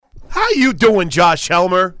you doing, Josh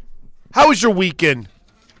Helmer? How was your weekend?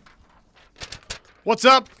 What's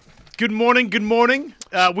up? Good morning.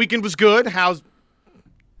 Weekend was good. How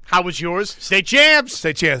was yours? State champs.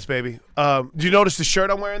 State champs, baby. Did you notice the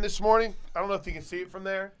shirt I'm wearing this morning? I don't know if you can see it from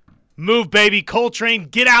there. Move, baby. Coltrane,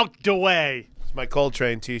 get out the way. It's my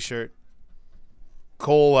Coltrane t-shirt.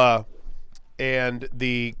 Cole and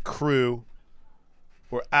the crew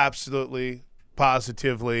were absolutely,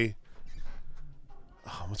 positively,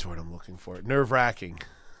 what's the word I'm looking for? Nerve-wracking.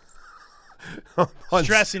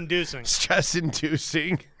 Stress-inducing.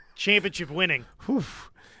 Stress-inducing. Championship winning.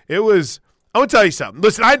 It was – I'm going to tell you something.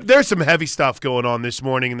 Listen, there's some heavy stuff going on this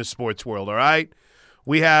morning in the sports world, all right?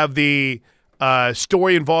 We have the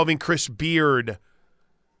story involving Chris Beard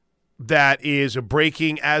that is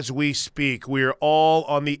breaking as we speak. We're all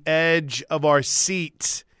on the edge of our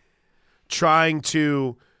seats trying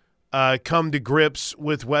to come to grips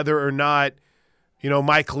with whether or not,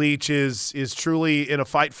 Mike Leach is truly in a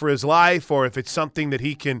fight for his life, or if it's something that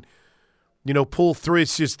he can, pull through.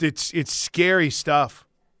 It's just it's scary stuff.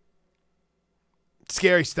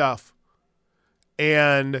 Scary stuff.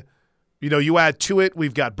 And, you add to it,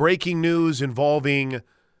 we've got breaking news involving,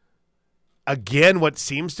 again, what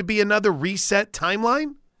seems to be another reset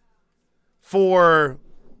timeline for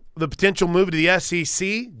the potential move to the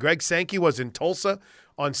SEC. Greg Sankey was in Tulsa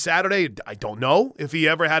on Saturday. I don't know if he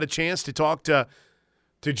ever had a chance to talk to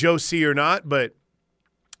Joe C or not, but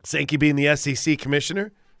Sankey being the SEC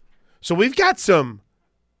commissioner. So we've got some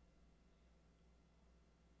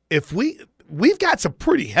we've got some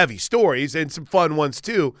pretty heavy stories and some fun ones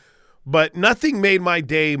too, but nothing made my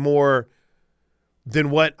day more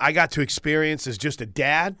than what I got to experience as just a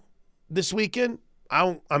dad this weekend.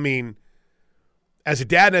 As a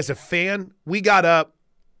dad and as a fan, we got up,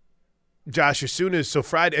 Josh, as soon as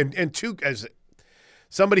Friday, and two, as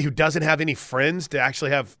somebody who doesn't have any friends to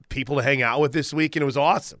actually have people to hang out with this weekend, it was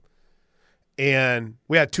awesome. And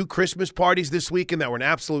we had 2 Christmas parties this weekend that were an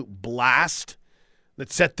absolute blast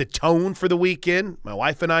that set the tone for the weekend. My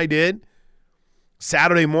wife and I did.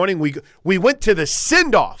 Saturday morning, we went to the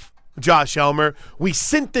send-off, Josh Helmer. We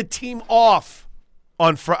sent the team off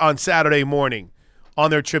on Saturday morning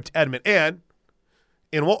on their trip to Edmond. And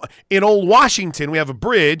in Old Washington, we have a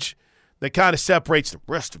bridge that kind of separates the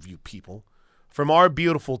rest of you people from our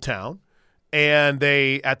beautiful town. And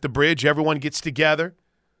at the bridge, everyone gets together,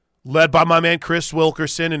 led by my man Chris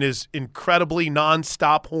Wilkerson and his incredibly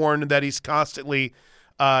nonstop horn that he's constantly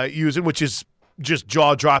using, which is just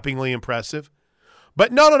jaw-droppingly impressive.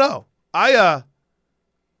 But no. I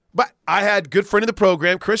had a good friend of the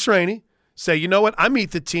program, Chris Rainey, say, you know what? I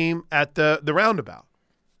meet the team at the roundabout.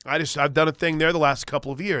 I've done a thing there the last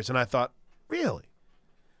couple of years, and I thought, really?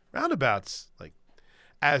 Roundabouts, like,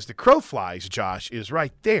 as the crow flies, Josh, is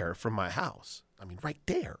right there from my house. I mean, right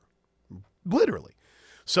there, literally.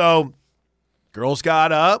 So girls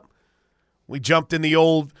got up. We jumped in the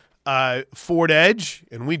old Ford Edge,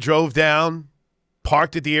 and we drove down,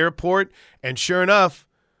 parked at the airport, and sure enough,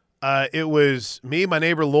 it was me, my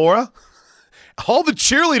neighbor Laura. All the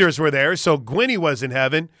cheerleaders were there, so Gwenny was in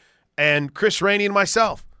heaven, and Chris Rainey and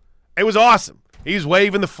myself. It was awesome. He's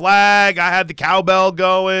waving the flag. I had the cowbell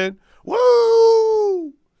going.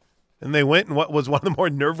 Woo! And they went in what was one of the more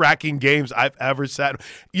nerve-wracking games I've ever sat.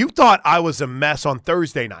 You thought I was a mess on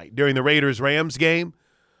Thursday night during the Raiders-Rams game.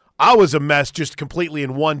 I was a mess just completely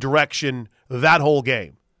in one direction that whole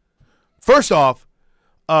game. First off,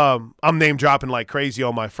 I'm name-dropping like crazy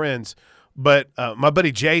on my friends, but my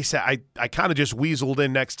buddy Jay said I kind of just weaseled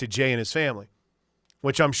in next to Jay and his family,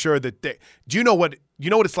 which I'm sure that do you know what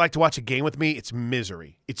it's like to watch a game with me? It's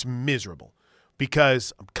misery. It's miserable.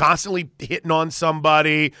 Because I'm constantly hitting on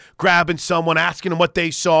somebody, grabbing someone, asking them what they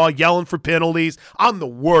saw, yelling for penalties. I'm the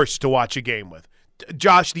worst to watch a game with.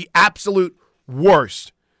 Josh, the absolute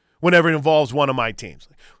worst whenever it involves one of my teams.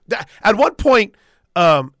 At one point,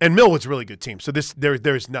 and Millwood's a really good team, so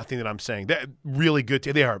there's nothing that I'm saying. They're really good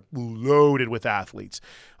team. They are loaded with athletes.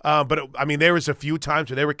 There was a few times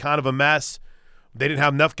where they were kind of a mess. They didn't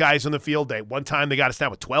have enough guys on the field. One time they got us down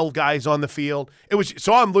with 12 guys on the field.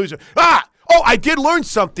 So I'm losing. Oh, I did learn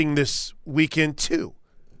something this weekend, too,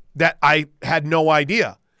 that I had no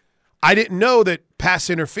idea. I didn't know that pass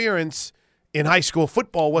interference in high school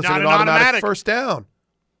football wasn't an automatic first down.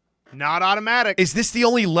 Not automatic. Is this the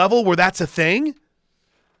only level where that's a thing?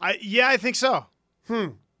 Yeah, I think so.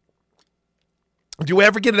 Do we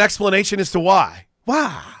ever get an explanation as to why?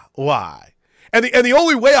 Why? And the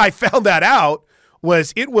only way I found that out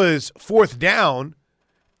was it was 4th down,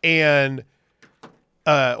 and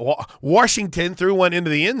Washington threw one into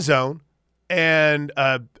the end zone, and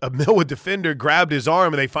a Millwood defender grabbed his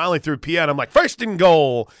arm, and they finally threw P out. I'm like, 1st and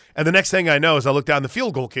goal. And the next thing I know is I look down, the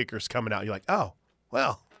field goal kicker's coming out. You're like, oh,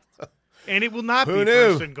 well. And it will not Who be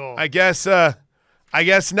knew? 1st and goal. I guess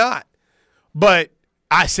not. But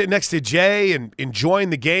I sit next to Jay and enjoying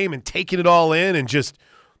the game and taking it all in and just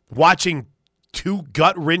watching 2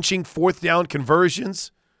 gut-wrenching 4th down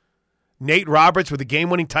conversions. Nate Roberts with a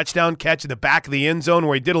game-winning touchdown catch in the back of the end zone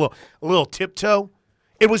where he did a little tiptoe.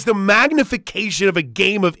 It was the magnification of a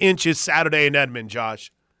game of inches Saturday in Edmond,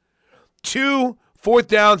 Josh. 2 4th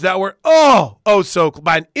downs that were, so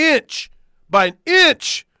by an inch.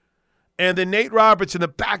 And then Nate Roberts in the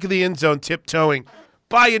back of the end zone tiptoeing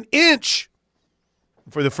by an inch.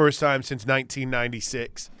 For the first time since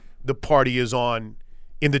 1996, the party is on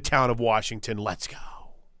in the town of Washington. Let's go.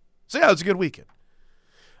 So, yeah, it was a good weekend.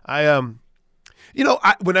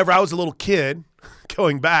 Whenever I was a little kid,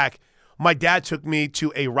 going back, my dad took me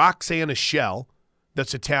to a Roxana Shell.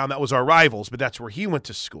 That's a town that was our rivals, but that's where he went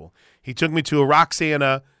to school. He took me to a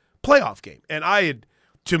Roxana playoff game. And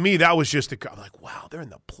to me, that was just I'm like, wow, they're in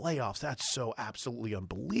the playoffs. That's so absolutely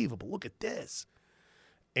unbelievable. Look at this.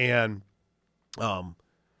 And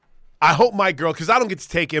I hope my girl, because I don't get to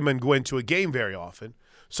take him and go into a game very often,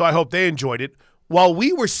 so I hope they enjoyed it. While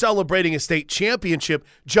we were celebrating a state championship,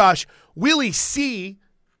 Josh, Willie C.,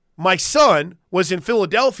 my son, was in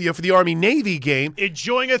Philadelphia for the Army-Navy game.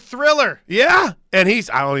 Enjoying a thriller. Yeah. And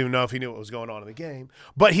I don't even know if he knew what was going on in the game,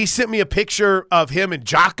 but he sent me a picture of him and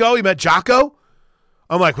Jocko. He met Jocko.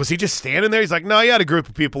 I'm like, was he just standing there? He's like, no, he had a group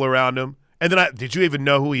of people around him. And then did you even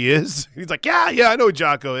know who he is? He's like, yeah, I know who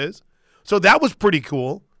Jocko is. So that was pretty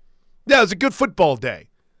cool. Yeah, it was a good football day.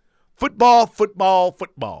 Football.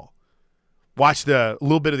 Watched a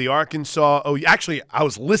little bit of the Arkansas. Actually, I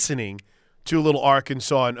was listening to a little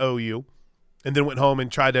Arkansas and OU, and then went home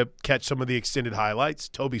and tried to catch some of the extended highlights.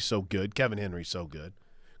 Toby's so good. Kevin Henry's so good.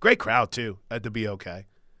 Great crowd, too, at the BOK.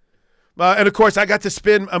 And, of course, I got to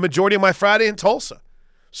spend a majority of my Friday in Tulsa.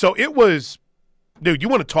 So it was, dude, you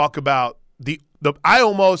want to talk about I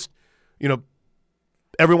almost,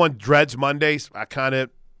 everyone dreads Mondays. I kind of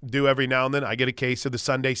do every now and then. I get a case of the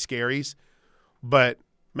Sunday scaries. But,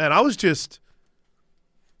 man, I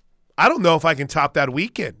don't know if I can top that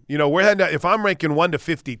weekend. We're heading if I'm ranking 1 to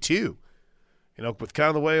 52, with kind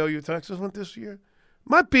of the way OU Texas went this year,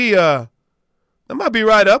 that might be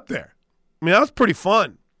right up there. I mean, that was pretty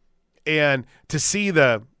fun. And to see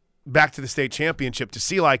back to the state championship, to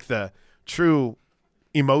see like the true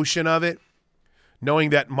emotion of it,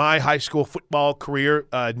 knowing that my high school football career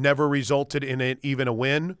never resulted in even a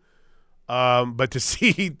win, but to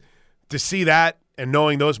see that and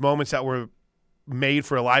knowing those moments that were made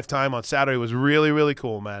for a lifetime on Saturday was really, really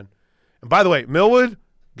cool, man. And by the way, Millwood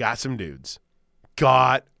got some dudes.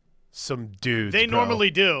 They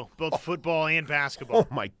normally do, both football and basketball.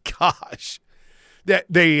 Oh, my gosh.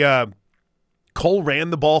 Cole ran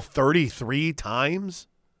the ball 33 times.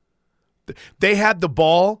 They had the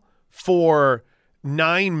ball for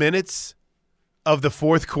 9 minutes of the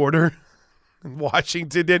fourth quarter.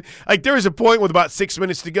 Washington did. Like, there was a point with about 6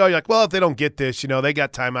 minutes to go. You're like, well, if they don't get this, they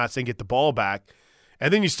got timeouts, they can get the ball back.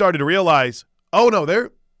 And then you started to realize, oh, no,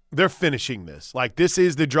 they're finishing this. Like, this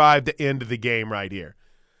is the drive to end the game right here.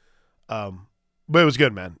 But it was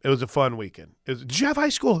good, man. It was a fun weekend. Did you have high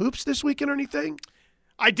school hoops this weekend or anything?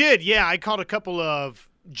 I did, yeah. I called a couple of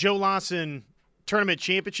Joe Lawson tournament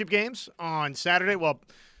championship games on Saturday. Well,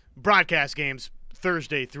 broadcast games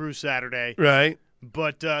Thursday through Saturday. Right.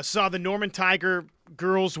 But saw the Norman Tiger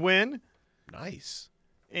girls win. Nice.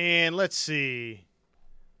 And let's see.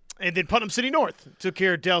 And then Putnam City North took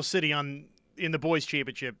care of Del City in the boys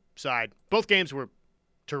championship side. Both games were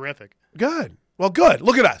terrific. Good. Well, good.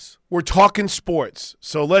 Look at us. We're talking sports.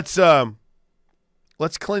 So let's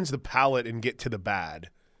cleanse the palate and get to the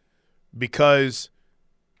bad. Because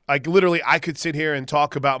I could sit here and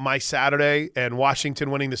talk about my Saturday and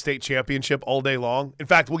Washington winning the state championship all day long. In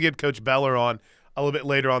fact, we'll get Coach Beller on a little bit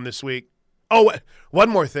later on this week. Oh, one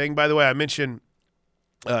more thing, by the way, I mentioned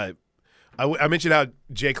I mentioned how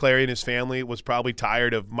Jay Clary and his family was probably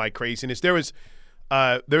tired of my craziness. There was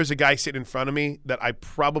a guy sitting in front of me that I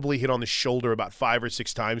probably hit on the shoulder about 5 or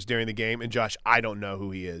 6 times during the game, and Josh, I don't know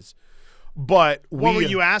who he is. But what were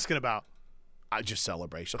you asking about? Just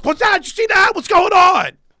celebration. What's that? Did you see that? What's going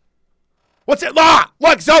on? What's it?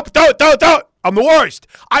 Look, don't. I'm the worst.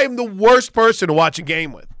 I am the worst person to watch a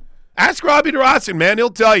game with. Ask Robbie DeRossan, man. He'll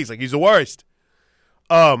tell you. He's the worst.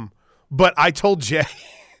 But I told Jay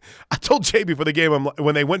before the game,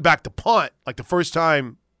 when they went back to punt, like the first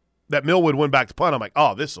time that Millwood went back to punt, I'm like,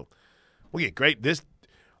 oh, we'll get great.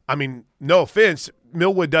 No offense,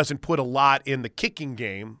 Millwood doesn't put a lot in the kicking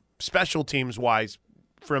game. special teams wise,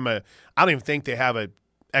 I don't even think they have an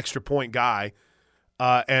extra point guy.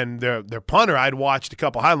 And their punter, I'd watched a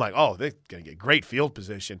couple highlights. Like, oh, they're going to get great field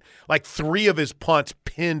position. Like 3 of his punts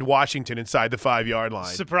pinned Washington inside the 5-yard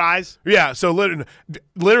line. Surprise? Yeah, so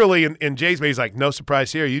literally in Jay's Bay, he's like, no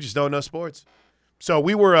surprise here. You just don't know sports. So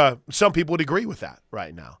we were some people would agree with that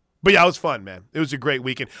right now. But, yeah, it was fun, man. It was a great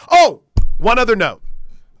weekend. Oh, one other note.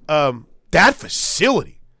 That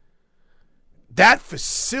facility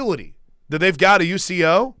that they've got at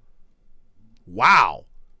UCO, wow.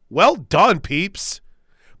 Well done, peeps.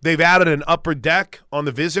 They've added an upper deck on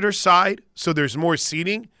the visitor side, so there's more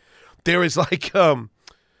seating. There is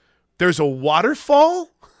there's a waterfall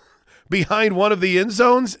behind one of the end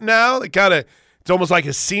zones now. It's almost like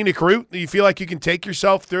a scenic route that you feel like you can take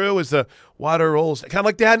yourself through as the water rolls. Kind of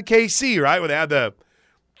like they had in KC, right, where they had the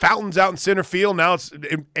fountains out in center field. Now it's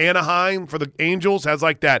in Anaheim for the Angels. Has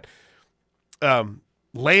like that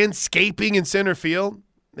landscaping in center field.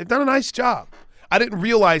 They've done a nice job. I didn't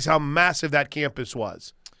realize how massive that campus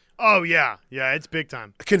was. Oh, yeah. Yeah, it's big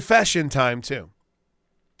time. Confession time, too.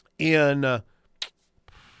 I've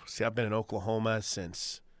been in Oklahoma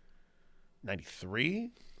since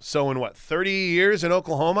 93. So in 30 years in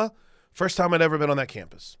Oklahoma? First time I'd ever been on that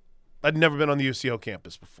campus. I'd never been on the UCO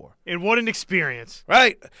campus before. And what an experience.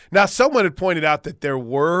 Right. Now, someone had pointed out that there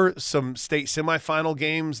were some state semifinal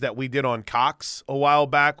games that we did on Cox a while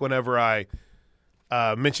back whenever I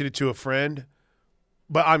mentioned it to a friend.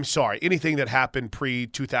 But I'm sorry. Anything that happened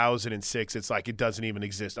pre-2006, it's like it doesn't even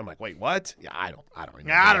exist. I'm like, wait, what? Yeah, I don't remember.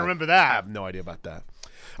 Yeah, I don't remember that. I have no idea about that.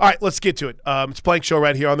 All right, let's get to it. It's Plank Show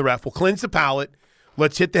right here on the Ref. We'll cleanse the palate.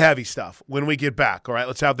 Let's hit the heavy stuff when we get back, all right?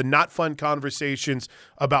 Let's have the not fun conversations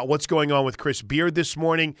about what's going on with Chris Beard this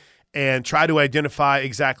morning and try to identify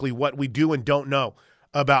exactly what we do and don't know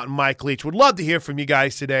about Mike Leach. Would love to hear from you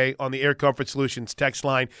guys today on the Air Comfort Solutions text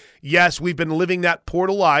line. Yes, we've been living that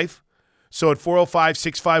portal life. So at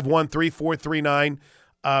 405-651-3439,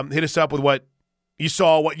 hit us up with what you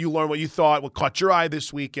saw, what you learned, what you thought, what caught your eye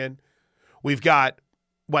this weekend. We've got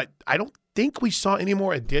I don't think we saw any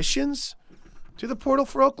more additions to the portal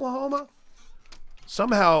for Oklahoma.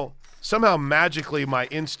 Somehow magically my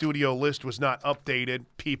in-studio list was not updated,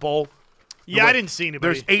 people. Yeah, I didn't see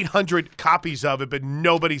anybody. There's 800 copies of it, but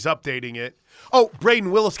nobody's updating it. Oh, Braden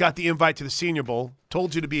Willis got the invite to the Senior Bowl.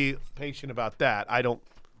 Told you to be patient about that. I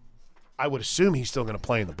would assume he's still going to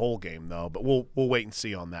play in the bowl game, though, but we'll wait and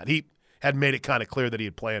see on that. He had made it kind of clear that he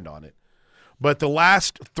had planned on it. But the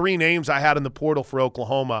last 3 names I had in the portal for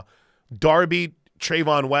Oklahoma, Darby,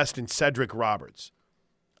 Trayvon West, and Cedric Roberts.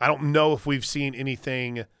 I don't know if we've seen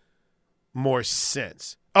anything more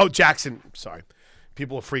since. Oh, Jackson. Sorry.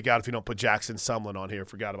 People will freak out if you don't put Jackson Sumlin on here.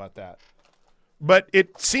 Forgot about that. But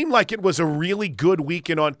it seemed like it was a really good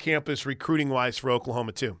weekend on campus recruiting-wise for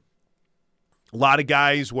Oklahoma, too. A lot of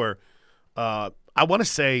guys were – I want to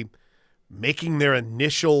say making their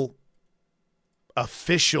initial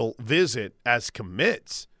official visit as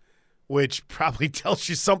commits, which probably tells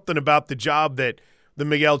you something about the job that the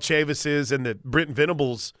Miguel Chavises and the Britton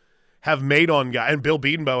Venables have made on guys, and Bill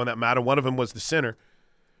Bedenbaugh in that matter. One of them was the center.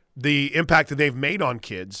 The impact that they've made on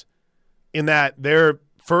kids in that their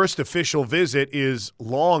first official visit is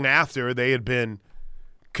long after they had been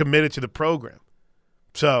committed to the program.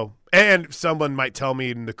 So, and someone might tell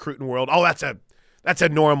me in the recruiting world, oh, that's a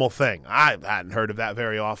normal thing. I hadn't heard of that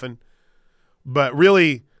very often. But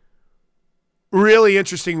really, really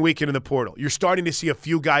interesting weekend in the portal. You're starting to see a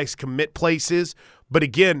few guys commit places, but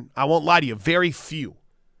again, I won't lie to you, very few.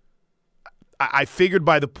 I figured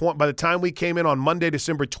by the time we came in on Monday,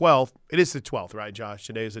 December 12th, it is the 12th, right, Josh?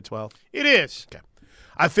 Today is the 12th? It is. Okay.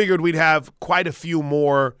 I figured we'd have quite a few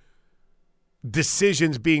more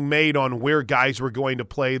decisions being made on where guys were going to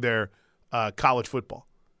play their college football.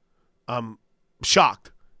 I'm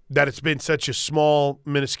shocked that it's been such a small,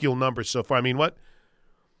 minuscule number so far. I mean, what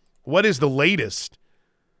is the latest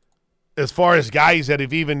as far as guys that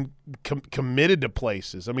have even committed to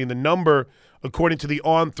places? I mean, the number, according to the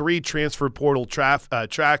On3 transfer portal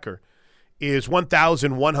tracker, is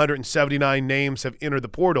 1,179 names have entered the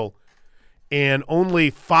portal, and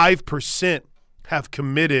only 5% have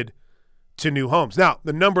committed to new homes. Now,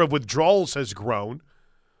 the number of withdrawals has grown.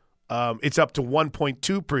 It's up to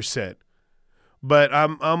 1.2%. But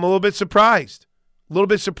I'm a little bit surprised.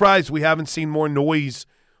 We haven't seen more noise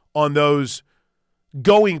on those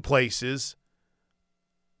going places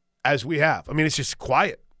as we have. I mean, it's just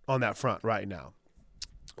quiet on that front right now.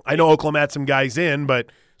 I know Oklahoma had some guys in,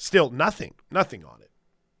 but still nothing on it.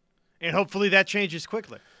 And hopefully that changes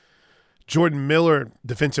quickly. Jordan Miller,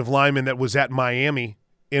 defensive lineman that was at Miami,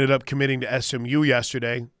 ended up committing to SMU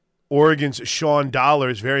yesterday. Oregon's Sean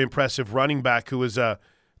Dollars, very impressive running back, who was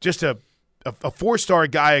just a 4-star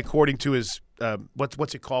guy according to his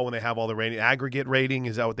what's it called when they have all the rating? Aggregate rating,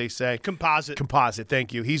 is that what they say? Composite. Composite,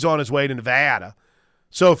 thank you. He's on his way to Nevada.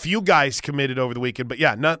 So a few guys committed over the weekend. But,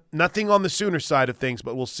 yeah, nothing on the Sooner side of things,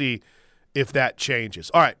 but we'll see if that changes.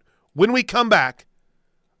 All right, when we come back,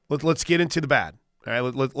 let's get into the bad. All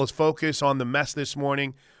right, let's focus on the mess this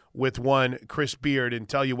morning with one Chris Beard and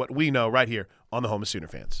tell you what we know right here on the Home of Sooner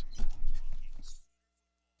Fans.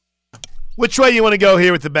 Which way you want to go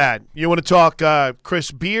here with the bad? You want to talk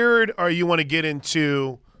Chris Beard, or you want to get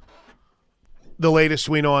into the latest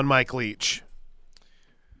we know on Mike Leach?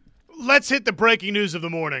 Let's hit the breaking news of the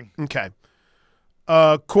morning. Okay.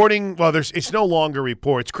 It's no longer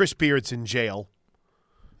reports. Chris Beard's in jail.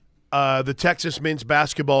 The Texas men's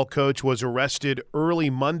basketball coach was arrested early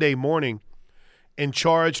Monday morning and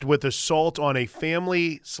charged with assault on a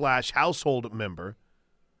family/household member.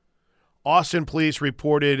 Austin police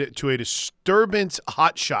reported to a disturbance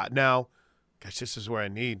hotshot. Now, gosh, this is where I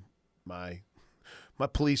need my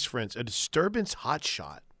police friends. A disturbance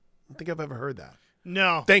hotshot. I don't think I've ever heard that.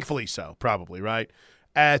 No. Thankfully so, probably, right?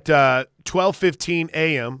 At 12:15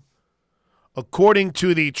 a.m., according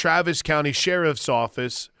to the Travis County Sheriff's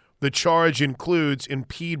Office, the charge includes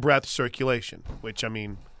impede breath circulation, which, I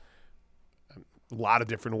mean, a lot of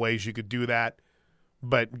different ways you could do that,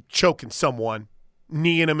 but choking someone,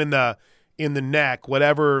 kneeing them in the neck,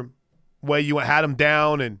 whatever way you had them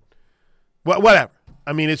down, and whatever.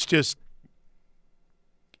 I mean, it's just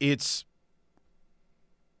it's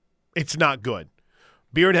not good.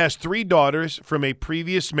 Beard has 3 daughters from a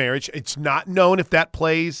previous marriage. It's not known if that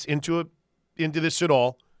plays into this at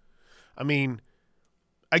all. I mean,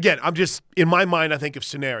 again, I'm just in my mind, I think of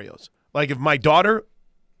scenarios like if my daughter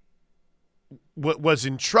was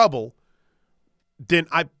in trouble, then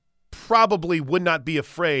I probably would not be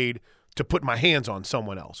afraid to put my hands on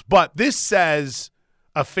someone else. But this says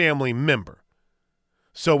a family member.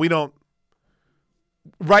 So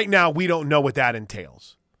right now we don't know what that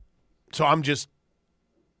entails. So I'm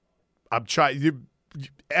trying,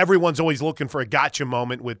 everyone's always looking for a gotcha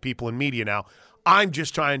moment with people in media now. I'm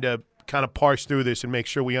just trying to kind of parse through this and make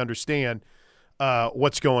sure we understand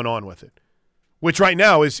what's going on with it, which right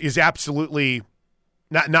now is absolutely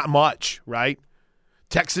not much, right?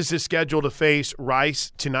 Texas is scheduled to face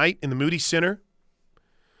Rice tonight in the Moody Center.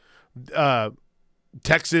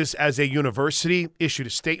 Texas, as a university, issued a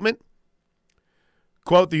statement.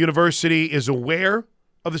 Quote, the university is aware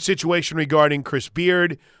of the situation regarding Chris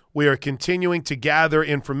Beard. We are continuing to gather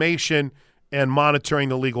information and monitoring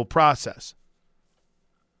the legal process.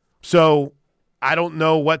 So I don't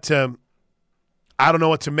know what to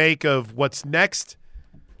make of what's next,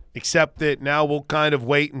 except that now we'll kind of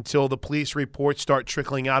wait until the police reports start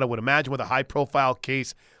trickling out. I would imagine with a high-profile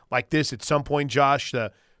case like this at some point, Josh,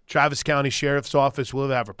 the Travis County Sheriff's Office will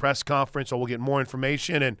have a press conference or we'll get more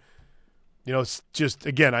information. And, you know, it's just,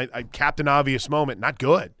 again, I Captain Obvious moment. Not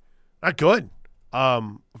good. Not good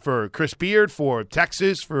for Chris Beard, for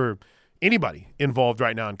Texas, for anybody involved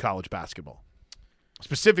right now in college basketball,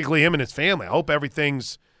 specifically him and his family. I hope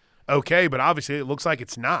everything's okay, but obviously it looks like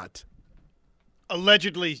it's not.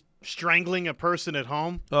 Allegedly strangling a person at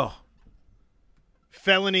home. Oh.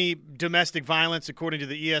 Felony domestic violence, according to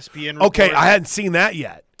the ESPN report. Okay, I hadn't seen that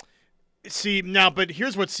yet. See, now, but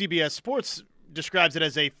here's what CBS Sports describes it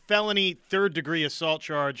as: a felony third-degree assault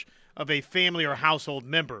charge of a family or household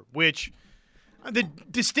member, which the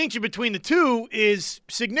distinction between the two is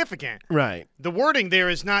significant. Right. The wording there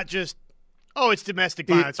is not just, oh, it's domestic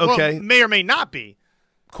violence. Okay. Well, may or may not be.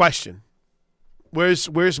 Question.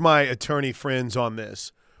 Where's my attorney friends on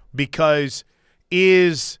this? Because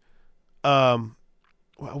where'd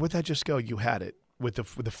that just go? You had it with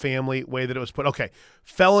the family way that it was put. Okay,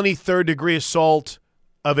 felony third degree assault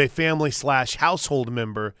of a family/household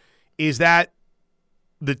member. Is that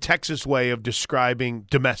the Texas way of describing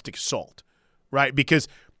domestic assault? Right? Because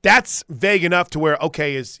that's vague enough to where,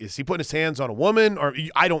 okay, is he putting his hands on a woman, or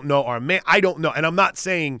I don't know, or a man? I don't know, and I'm not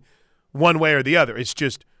saying one way or the other. It's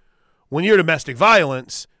just, when you're domestic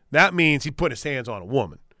violence, that means he put his hands on a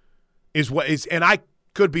woman. And I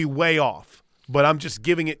could be way off, but I'm just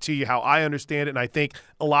giving it to you how I understand it, and I think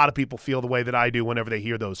a lot of people feel the way that I do whenever they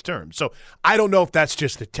hear those terms. So I don't know if that's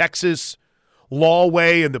just the Texas law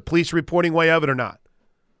way and the police reporting way of it or not.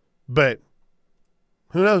 But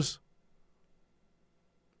who knows?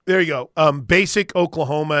 There you go. Basic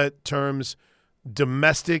Oklahoma terms: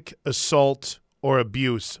 domestic assault or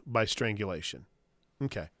abuse by strangulation.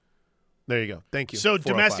 Okay. There you go. Thank you. So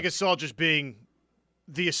domestic assault just being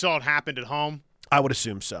the assault happened at home? I would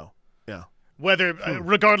assume so, yeah. Whether,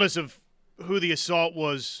 regardless of who the assault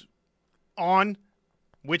was on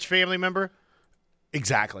which family member?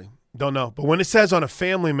 Exactly. Don't know. But when it says on a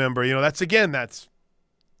family member, that's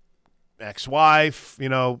ex-wife,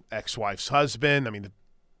 ex-wife's husband. I mean,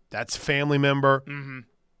 that's family member. Mm-hmm.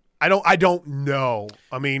 I don't know.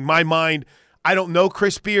 I mean, my mind, I don't know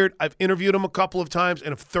Chris Beard. I've interviewed him a couple of times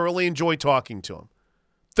and have thoroughly enjoyed talking to him.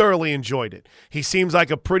 Thoroughly enjoyed it. He seems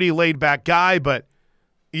like a pretty laid-back guy, but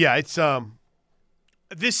yeah, it's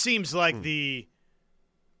This seems like the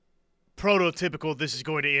prototypical this is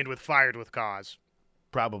going to end with fired with cause.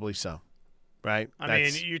 Probably so, right? I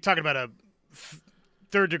mean, you're talking about a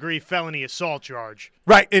third-degree felony assault charge.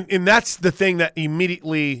 Right, and that's the thing that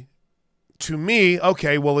immediately, to me,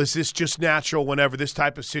 okay, well, is this just natural whenever this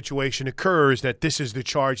type of situation occurs that this is the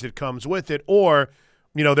charge that comes with it? Or,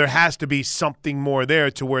 there has to be something more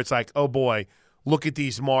there to where it's like, oh, boy, look at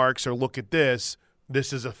these marks or look at this.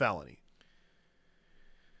 This is a felony.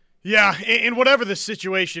 Yeah, and whatever the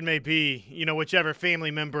situation may be, whichever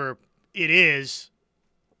family member it is,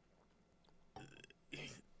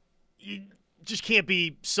 you just can't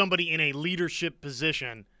be somebody in a leadership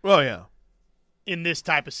position. Oh, yeah. In this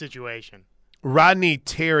type of situation. Rodney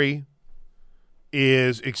Terry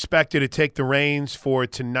is expected to take the reins for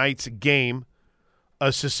tonight's game.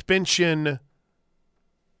 A suspension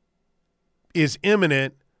is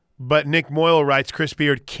imminent, but Nick Moyle writes Chris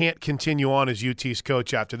Beard can't continue on as UT's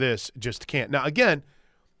coach after this. Just can't. Now, again,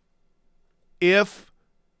 okay,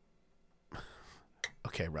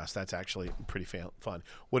 Russ, that's actually pretty fun.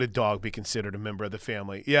 Would a dog be considered a member of the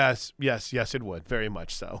family? Yes, it would. Very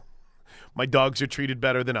much so. My dogs are treated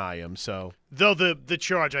better than I am, so. Though the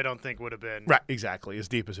charge I don't think would have been. Right, exactly, as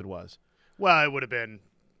deep as it was. Well, it would have been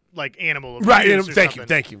like animal abuse. Right, or thank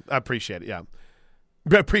something. you. I appreciate it, yeah.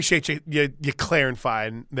 I appreciate you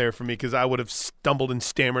clarifying there for me because I would have stumbled and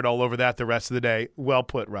stammered all over that the rest of the day. Well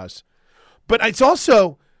put, Russ. But it's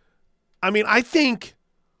also, I think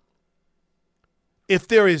if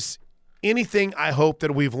there is anything I hope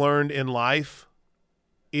that we've learned in life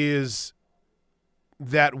is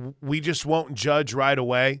that we just won't judge right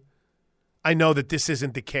away. I know that this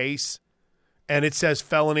isn't the case, and it says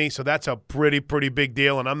felony, so that's a pretty big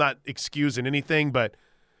deal, and I'm not excusing anything, but,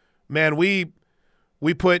 man, we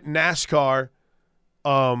put NASCAR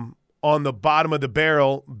on the bottom of the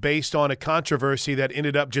barrel based on a controversy that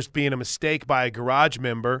ended up just being a mistake by a garage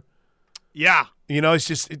member. Yeah. It's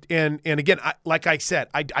just – and again, like I said,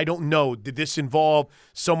 I don't know. Did this involve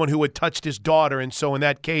someone who had touched his daughter, and so in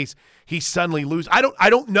that case he suddenly loses? I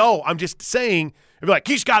don't know. I'm just saying – if you're like,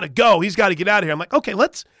 he's got to go. He's got to get out of here. I'm like, okay,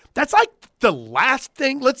 that's like the last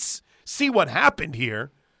thing. Let's see what happened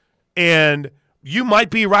here. And you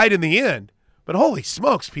might be right in the end. But holy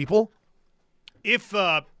smokes, people. If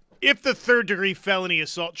the third-degree felony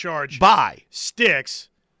assault charge sticks,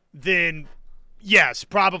 then yes,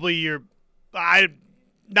 probably you're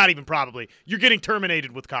getting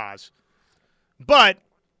terminated with cause. But,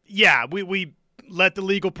 yeah, we let the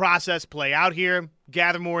legal process play out here,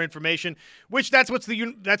 gather more information, which that's what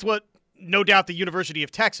no doubt the University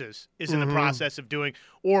of Texas is in the process of doing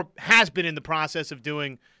or has been in the process of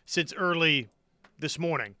doing since early this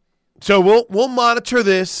morning. So we'll monitor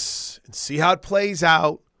this and see how it plays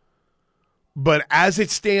out. But as it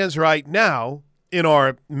stands right now in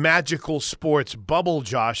our magical sports bubble,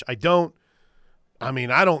 Josh, I don't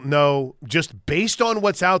know, just based on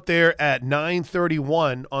what's out there at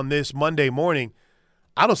 9:31 on this Monday morning,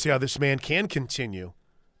 I don't see how this man can continue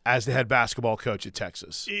as the head basketball coach at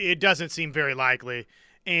Texas. It doesn't seem very likely.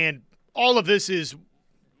 And all of this is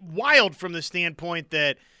wild from the standpoint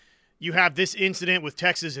that you have this incident with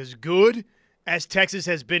Texas as good as Texas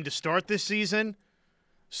has been to start this season.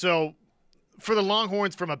 So for the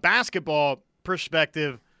Longhorns, from a basketball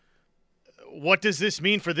perspective, what does this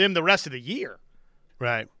mean for them the rest of the year?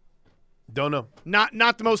 Right. Don't know.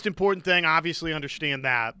 Not the most important thing, obviously understand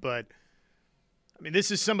that, but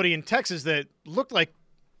this is somebody in Texas that looked like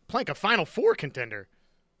playing a Final Four contender.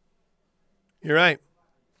 You're right.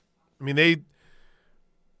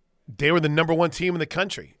 They were the number one team in the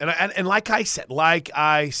country. And like I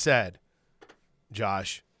said,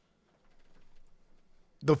 Josh,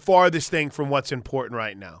 the farthest thing from what's important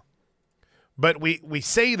right now. But we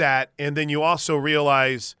say that, and then you also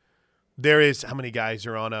realize there is – how many guys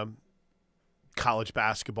are on a college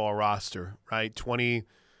basketball roster, right? 20,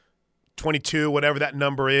 22, whatever that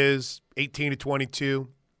number is, 18 to 22,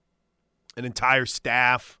 an entire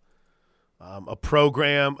staff, a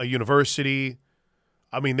program, a university.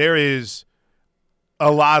 There is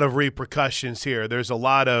a lot of repercussions here. There's a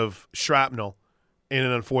lot of shrapnel in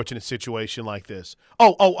an unfortunate situation like this.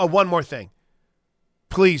 Oh, one more thing.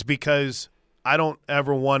 Please, because I don't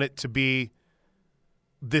ever want it to be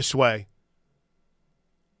this way.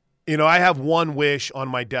 I have one wish on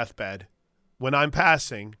my deathbed. When I'm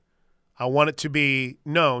passing, I want it to be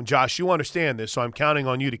known, Josh, you understand this, so I'm counting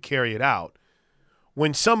on you to carry it out.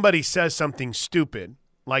 When somebody says something stupid,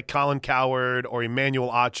 like Colin Cowherd or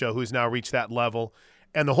Emmanuel Acho, who's now reached that level,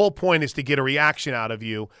 and the whole point is to get a reaction out of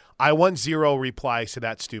you, I want 0 replies to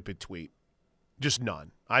that stupid tweet. Just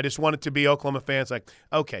none. I just want it to be Oklahoma fans like,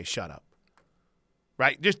 okay, shut up.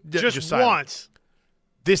 Right? Just once.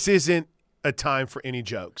 This isn't a time for any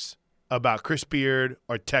jokes about Chris Beard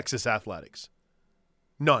or Texas athletics.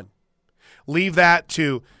 None. Leave that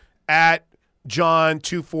to at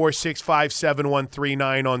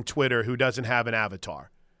John2465739 on Twitter, who doesn't have an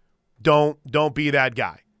avatar. Don't be that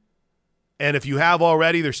guy. And if you have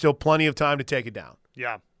already, there's still plenty of time to take it down.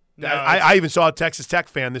 Yeah. No, I even saw a Texas Tech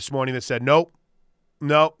fan this morning that said, nope,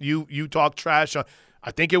 you talk trash on –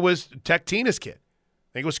 I think it was Tech Tina's kid.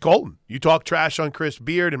 I think it was Colton. You talk trash on Chris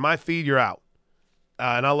Beard, in my feed, you're out.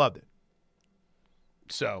 And I loved it.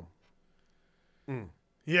 So.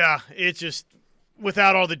 Yeah, it's just,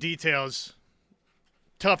 without all the details,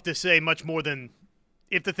 tough to say much more than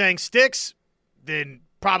if the thing sticks, then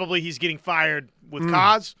probably he's getting fired with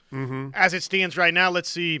cause. Mm-hmm. As it stands right now, let's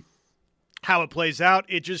see how it plays out.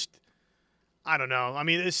 It just, I don't know. I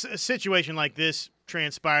mean, a situation like this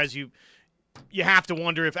transpires. You have to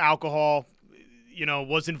wonder if alcohol,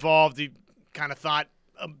 was involved. You kind of thought,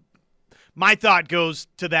 my thought goes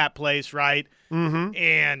to that place, right? Mm-hmm.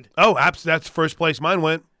 And that's the first place mine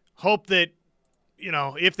went. Hope that,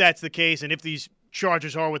 if that's the case and if these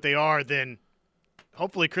charges are what they are, then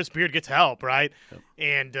hopefully Chris Beard gets help, right? Yep.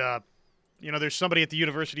 And, there's somebody at the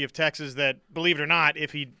University of Texas that, believe it or not,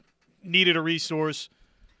 if he needed a resource,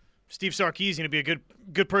 Steve Sarkisian would be a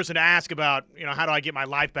good person to ask about, how do I get my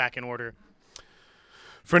life back in order?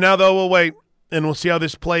 For now, though, we'll wait, and we'll see how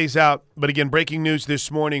this plays out. But, again, breaking news this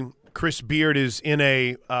morning, Chris Beard is in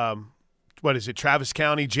a, Travis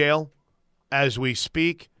County jail as we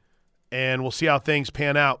speak, and we'll see how things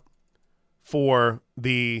pan out for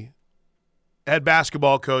the head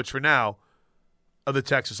basketball coach for now of the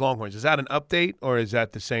Texas Longhorns. Is that an update, or is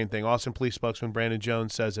that the same thing? Austin Police spokesman Brandon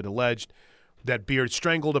Jones says it alleged that Beard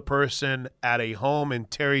strangled a person at a home in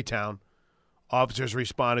Terrytown. Officers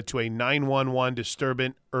responded to a 911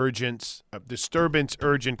 disturbance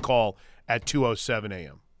urgent call at 2:07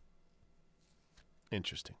 a.m.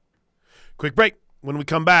 Interesting. Quick break. When we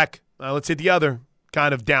come back, let's hit the other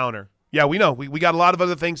kind of downer. Yeah, we know. We got a lot of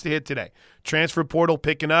other things to hit today. Transfer portal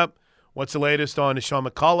picking up. What's the latest on Sean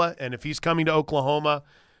McCullough? And if he's coming to Oklahoma,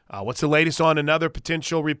 what's the latest on another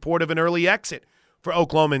potential report of an early exit for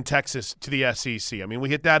Oklahoma and Texas to the SEC? I mean, we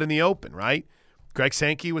hit that in the open, right? Greg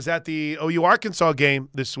Sankey was at the OU-Arkansas game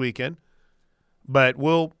this weekend, but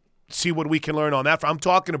we'll see what we can learn on that. I'm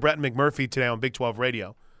talking to Brett McMurphy today on Big 12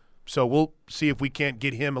 Radio, so we'll see if we can't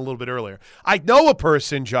get him a little bit earlier. I know a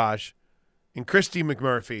person, Josh, and Christy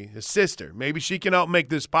McMurphy, his sister. Maybe she can help make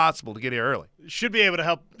this possible to get here early. Should be able to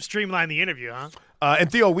help streamline the interview, huh?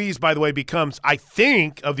 And Theo Wease, by the way, becomes, I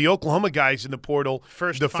think, of the Oklahoma guys in the portal,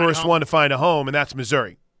 the first one to find a home, and that's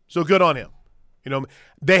Missouri. So good on him.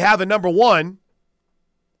 They have a number one,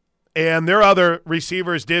 and their other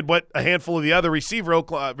receivers did what a handful of the other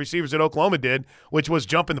receivers at Oklahoma did, which was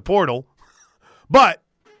jump in the portal. But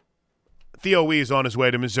Theo Wease on his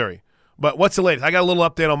way to Missouri. But what's the latest? I got a little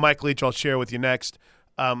update on Mike Leach I'll share with you next.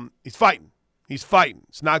 He's fighting.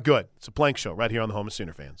 It's not good. It's a Plank Show right here on the home of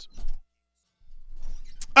Sooner fans.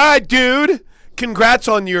 All right, dude. Congrats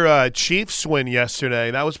on your Chiefs win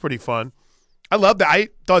yesterday. That was pretty fun. I love that. I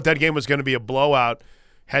thought that game was going to be a blowout.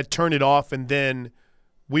 Had turned it off, and then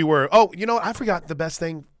we were – I forgot the best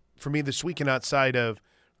thing for me this weekend outside of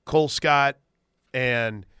Cole Scott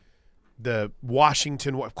and the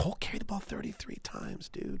Washington – Cole carried the ball 33 times,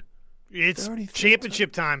 dude. It's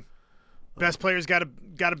championship time. Best players got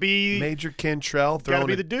to be Major Kentrell throwing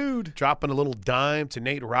be the dude, dropping a little dime to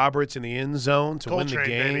Nate Roberts in the end zone to win the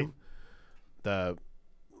game. Baby.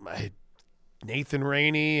 Nathan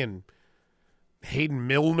Rainey and Hayden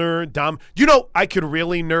Milner, I could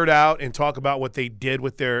really nerd out and talk about what they did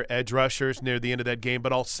with their edge rushers near the end of that game,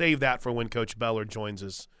 but I'll save that for when Coach Beller joins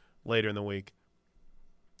us later in the week.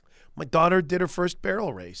 My daughter did her first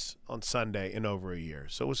barrel race on Sunday in over a year,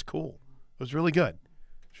 so it was cool. It was really good.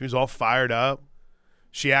 She was all fired up.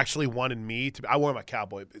 She actually wanted me to – I wore my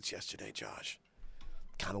cowboy boots yesterday, Josh.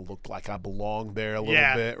 Kind of looked like I belonged there a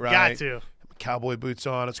little bit, right? Got to. My cowboy boots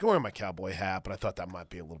on. I was wearing my cowboy hat, but I thought that might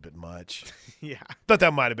be a little bit much. Yeah. Thought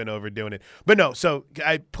that might have been overdoing it. But no, so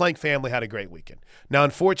Plank family had a great weekend. Now,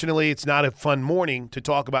 unfortunately, it's not a fun morning to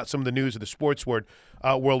talk about some of the news of the sports world.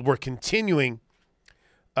 We're continuing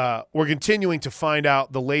to find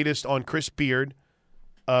out the latest on Chris Beard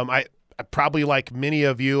I probably, like many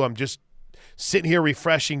of you, I'm just sitting here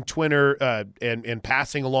refreshing Twitter and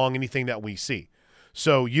passing along anything that we see.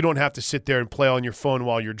 So you don't have to sit there and play on your phone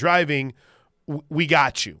while you're driving. We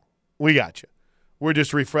got you. We got you. We're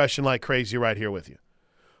just refreshing like crazy right here with you.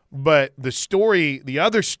 But the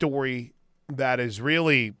other story that has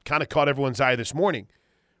really kind of caught everyone's eye this morning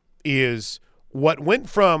is what went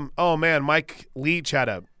from, oh man, Mike Leach had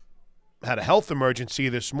a health emergency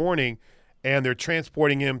this morning, and they're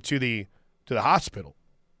transporting him to the hospital.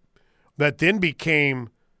 That then became,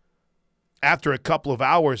 after a couple of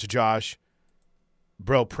hours, Josh,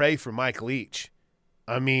 bro, pray for Mike Leach.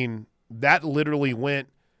 I mean, that literally went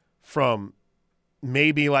from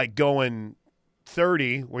maybe like going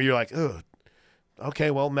 30, where you're like, ugh,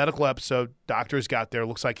 okay, well, medical episode, doctors got there,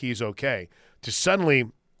 looks like he's okay, to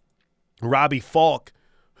suddenly Robbie Falk,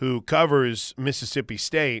 who covers Mississippi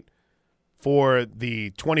State for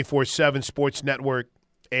the 24/7 Sports Network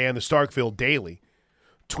and the Starkville Daily,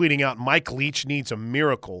 tweeting out, Mike Leach needs a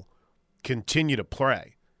miracle, continue to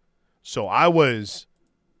pray. So I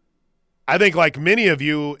think like many of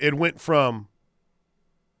you, it went from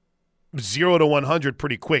 0 to 100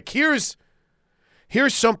 pretty quick. Here's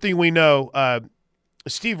something we know.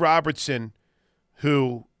 Steve Robertson,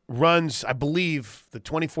 who runs, I believe, the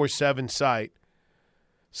 24/7 site,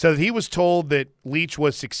 said he was told that Leach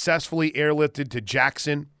was successfully airlifted to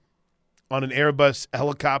Jackson on an Airbus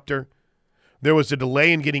helicopter. There was a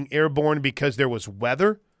delay in getting airborne because there was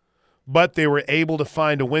weather, but they were able to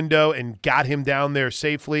find a window and got him down there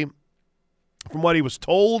safely. From what he was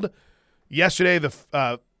told yesterday,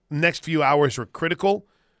 the next few hours were critical.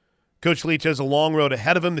 Coach Leach has a long road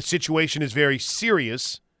ahead of him. The situation is very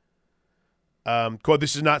serious. Quote,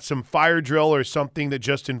 this is not some fire drill or something that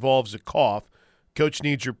just involves a cough. Coach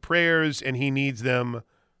needs your prayers, and he needs them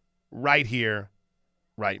right here,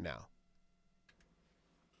 right now.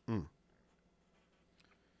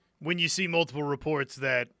 When you see multiple reports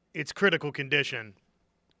that it's critical condition,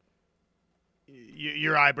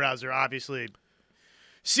 your eyebrows are obviously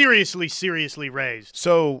seriously raised.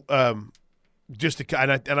 So, just to,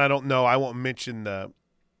 and I don't know, I won't mention the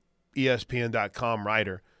ESPN.com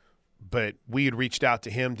writer, but we had reached out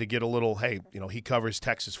to him to get a little, hey, he covers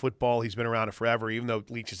Texas football. He's been around it forever. Even though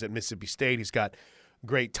Leach is at Mississippi State, he's got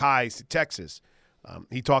great ties to Texas.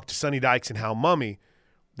 He talked to Sonny Dykes and Hal Mummy.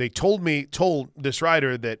 They told this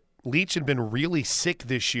writer that Leach had been really sick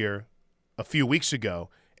this year a few weeks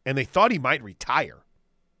ago, and they thought he might retire.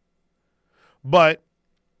 But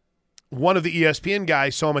one of the ESPN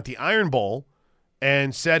guys saw him at the Iron Bowl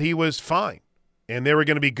and said he was fine, and they were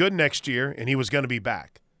going to be good next year, and he was going to be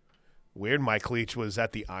back. Weird, Mike Leach was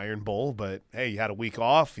at the Iron Bowl, but, hey, you had a week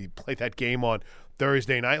off. You played that game on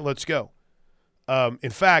Thursday night. Let's go.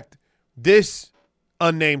 In fact, this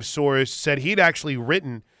unnamed source said he'd actually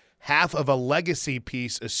written half of a legacy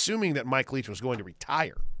piece assuming that Mike Leach was going to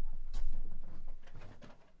retire.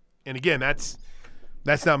 And, again, that's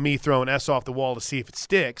not me throwing S off the wall to see if it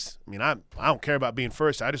sticks. I mean, I don't care about being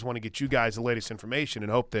first. I just want to get you guys the latest information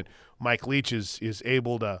and hope that Mike Leach is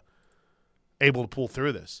able to pull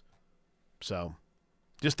through this. So,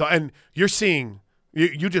 and you're seeing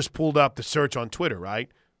you just pulled up the search on Twitter, right?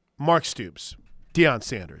 Mark Stoops, Deion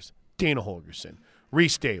Sanders, Dana Holgerson,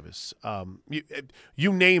 Reese Davis,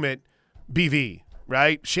 you name it, BV,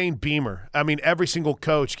 right? Shane Beamer. I mean, every single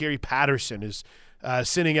coach, Gary Patterson, is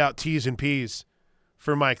sending out T's and P's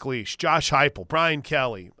for Mike Leach. Josh Heupel, Brian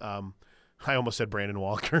Kelly. I almost said Brandon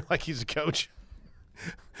Walker like he's a coach.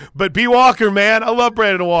 But B. Walker, man. I love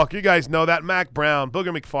Brandon Walker. You guys know that. Mac Brown,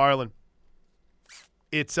 Booger McFarland.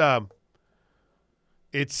 It's a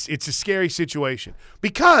scary situation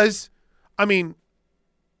because, I mean,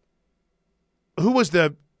 who was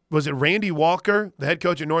it Randy Walker, the head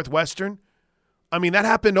coach at Northwestern? I mean, that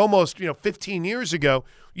happened almost 15 years ago.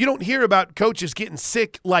 You don't hear about coaches getting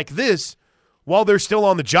sick like this while they're still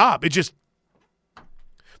on the job. It just,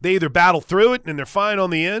 they either battle through it and they're fine on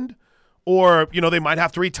the end, or they might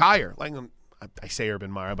have to retire. Like I say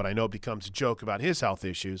Urban Meyer, but I know it becomes a joke about his health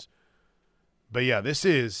issues. But yeah,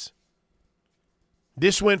 this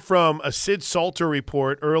went from a Sid Salter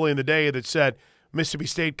report early in the day that said Mississippi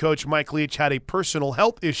State coach Mike Leach had a personal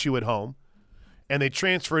health issue at home, and they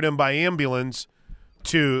transferred him by ambulance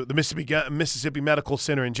to the Mississippi Medical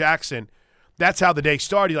Center in Jackson. That's how the day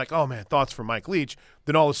started. You're like, oh, man, thoughts for Mike Leach.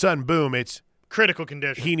 Then all of a sudden, boom, it's critical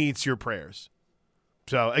condition. He needs your prayers.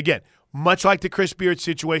 So, again, much like the Chris Beard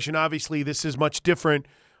situation, obviously this is much different,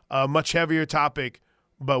 much heavier topic,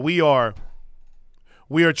 but we are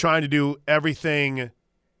trying to do everything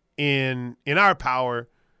in our power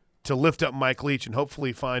to lift up Mike Leach and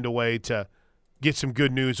hopefully find a way to get some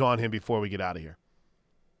good news on him before we get out of here.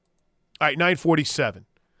 All right, 9:47.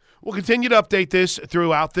 We'll continue to update this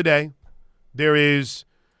throughout the day. There is,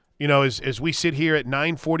 as we sit here at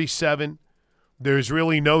 9:47, there's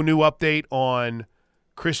really no new update on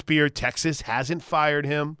Chris Beard. Texas hasn't fired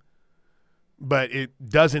him, but it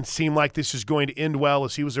doesn't seem like this is going to end well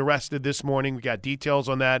as he was arrested this morning. We got details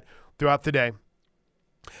on that throughout the day.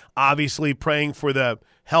 Obviously praying for the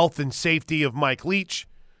health and safety of Mike Leach.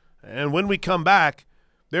 And when we come back,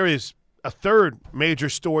 there is a third major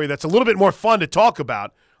story that's a little bit more fun to talk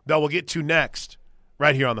about that we'll get to next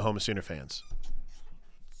right here on the Home of Sooner Fans.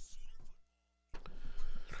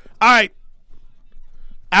 All right.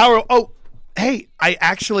 Hey, I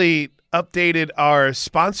actually updated our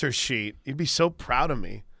sponsor sheet. You'd be so proud of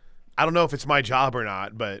me. I don't know if it's my job or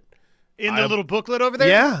not, but in the little booklet over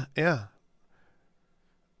there? Yeah.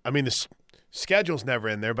 I mean, the schedule's never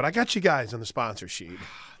in there, but I got you guys on the sponsor sheet.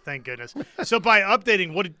 Thank goodness. So by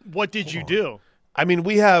updating, what did you do? I mean,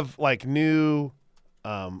 we have new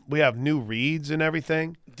reads and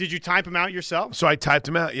everything. Did you type them out yourself? So I typed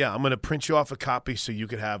them out. Yeah, I'm going to print you off a copy so you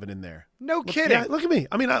could have it in there. No kidding. Yeah, look at me.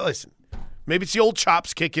 I mean, listen. Maybe it's the old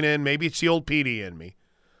chops kicking in. Maybe it's the old PD in me.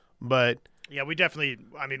 But yeah, we do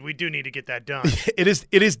need to get that done. It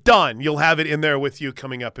is done. You'll have it in there with you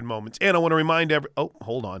coming up in moments. And I want to remind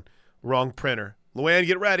hold on. Wrong printer. Luann,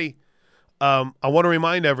 get ready. I want to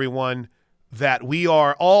remind everyone that we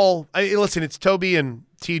are all listen, it's Toby and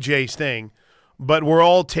TJ's thing, but we're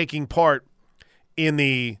all taking part in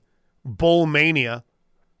the Bowl Mania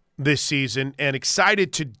this season and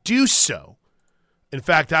excited to do so. In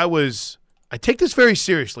fact, I take this very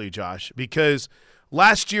seriously, Josh, because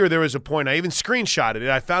last year there was a point, I even screenshotted it,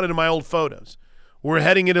 I found it in my old photos. We're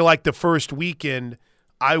heading into the first weekend,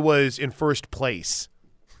 I was in first place.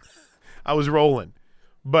 I was rolling.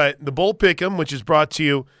 But the Bowl Pick'em, which is brought to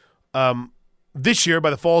you this year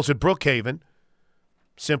by the Falls at Brookhaven,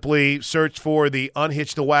 simply search for the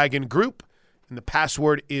Unhitch the Wagon group, and the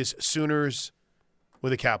password is Sooners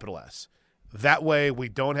with a capital S. That way we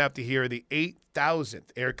don't have to hear the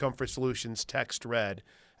 8,000th Air Comfort Solutions text read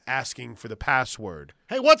asking for the password.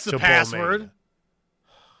 Hey, what's the password?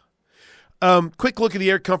 Quick look at the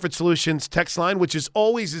Air Comfort Solutions text line, which is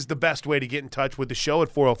always the best way to get in touch with the show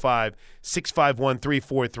at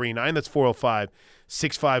 405-651-3439. That's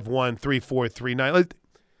 405-651-3439.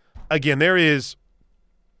 Again, there is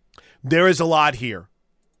a lot here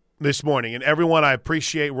this morning, and everyone I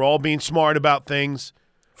appreciate. We're all being smart about things.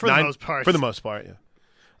 For the most part. For the most part, yeah.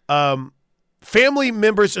 Family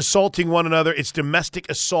members assaulting one another. It's domestic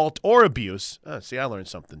assault or abuse. See, I learned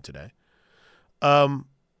something today.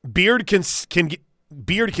 Beard can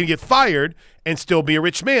get fired and still be a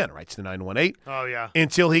rich man, writes the 918. Oh, yeah.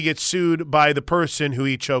 Until he gets sued by the person who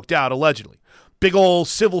he choked out, allegedly. Big old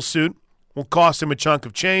civil suit will cost him a chunk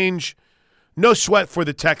of change. No sweat for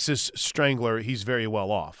the Texas Strangler. He's very well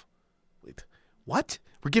off. Wait, what?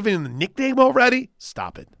 We're giving him the nickname already?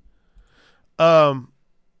 Stop it.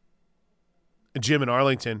 Jim in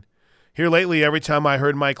Arlington. Here lately, every time I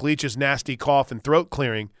heard Mike Leach's nasty cough and throat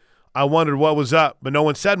clearing, I wondered what was up, but no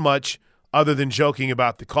one said much other than joking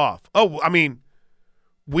about the cough. Oh, I mean,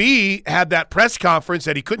 we had that press conference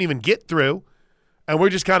that he couldn't even get through, and we're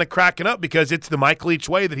just kind of cracking up because it's the Mike Leach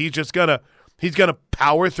way that he's gonna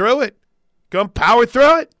power through it. Gonna power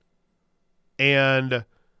through it. And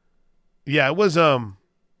yeah, it was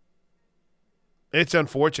it's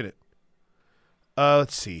unfortunate.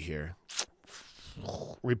 Let's see here.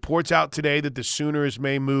 Reports out today that the Sooners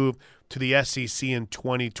may move to the SEC in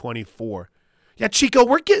 2024. Yeah, Chico,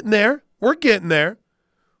 we're getting there. We're getting there.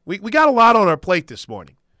 We got a lot on our plate this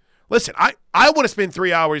morning. Listen, I want to spend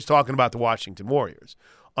 3 hours talking about the Washington Warriors.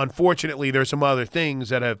 Unfortunately, there's some other things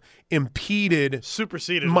that have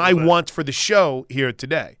superseded my want for the show here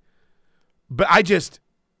today. But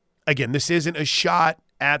again, this isn't a shot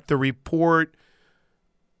at the report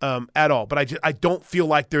at all. But I don't feel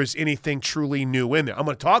like there's anything truly new in there. I'm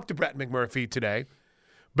going to talk to Brett McMurphy today,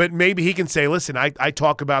 but maybe he can say, listen, I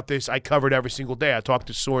talk about this. I cover it every single day. I talk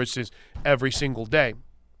to sources every single day.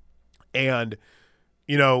 And,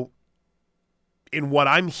 in what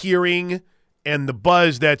I'm hearing and the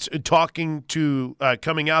buzz that's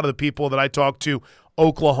coming out of the people that I talk to,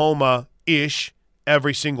 Oklahoma-ish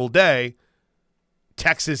every single day,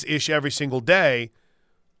 Texas-ish every single day,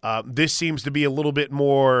 this seems to be a little bit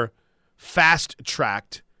more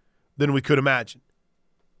fast-tracked than we could imagine.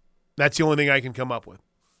 That's the only thing I can come up with.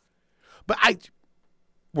 But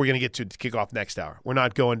we're going to get to kick off next hour. We're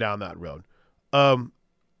not going down that road.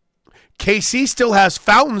 KC still has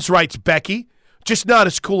fountains, writes Becky, just not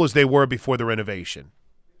as cool as they were before the renovation.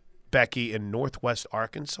 Becky, in Northwest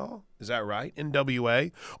Arkansas. Is that right?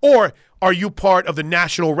 NWA? Or are you part of the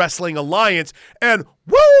National Wrestling Alliance and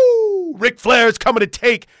woo, Ric Flair's coming to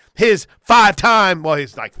take his 5-time, well,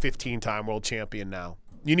 he's like 15-time world champion now.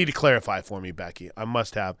 You need to clarify for me, Becky. I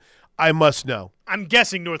must know. I'm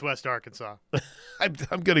guessing Northwest Arkansas.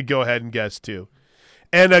 I'm going to go ahead and guess too.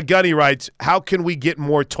 And Gunny writes, how can we get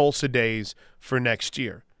more Tulsa days for next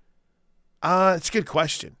year? It's a good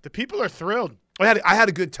question. The people are thrilled. I had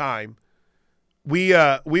a good time. We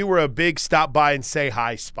were a big stop by and say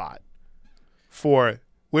hi spot.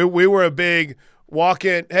 We were a big walk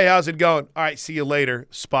in, hey, how's it going? All right, see you later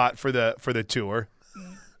spot for the tour.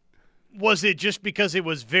 Was it just because it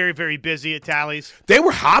was very, very busy at Tally's? They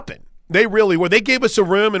were hopping. They really were. They gave us a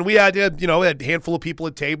room, and we had had a handful of people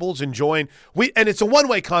at tables enjoying. And it's a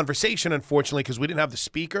one-way conversation, unfortunately, because we didn't have the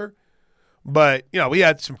speaker. But we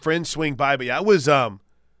had some friends swing by. But yeah,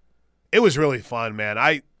 it was really fun,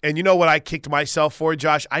 man. And you know what I kicked myself for,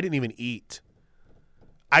 Josh? I didn't even eat.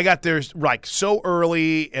 I got there like so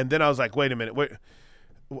early, and then I was like, wait a minute,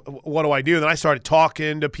 what do I do? And then I started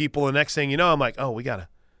talking to people. The next thing you know, I'm like, oh,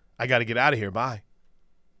 I got to get out of here. Bye.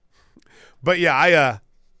 But yeah,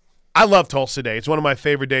 I love Tulsa Day. It's one of my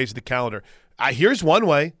favorite days of the calendar. Here's one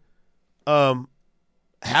way. Have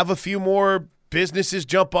a few more businesses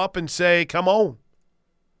jump up and say, come on.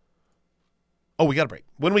 Oh, we got a break.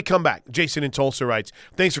 When we come back, Jason in Tulsa writes,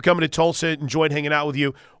 thanks for coming to Tulsa. Enjoyed hanging out with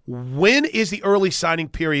you. When is the early signing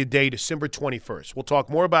period day? December 21st. We'll talk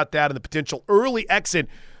more about that and the potential early exit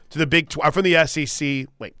to the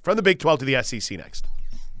from the Big 12 to the SEC next.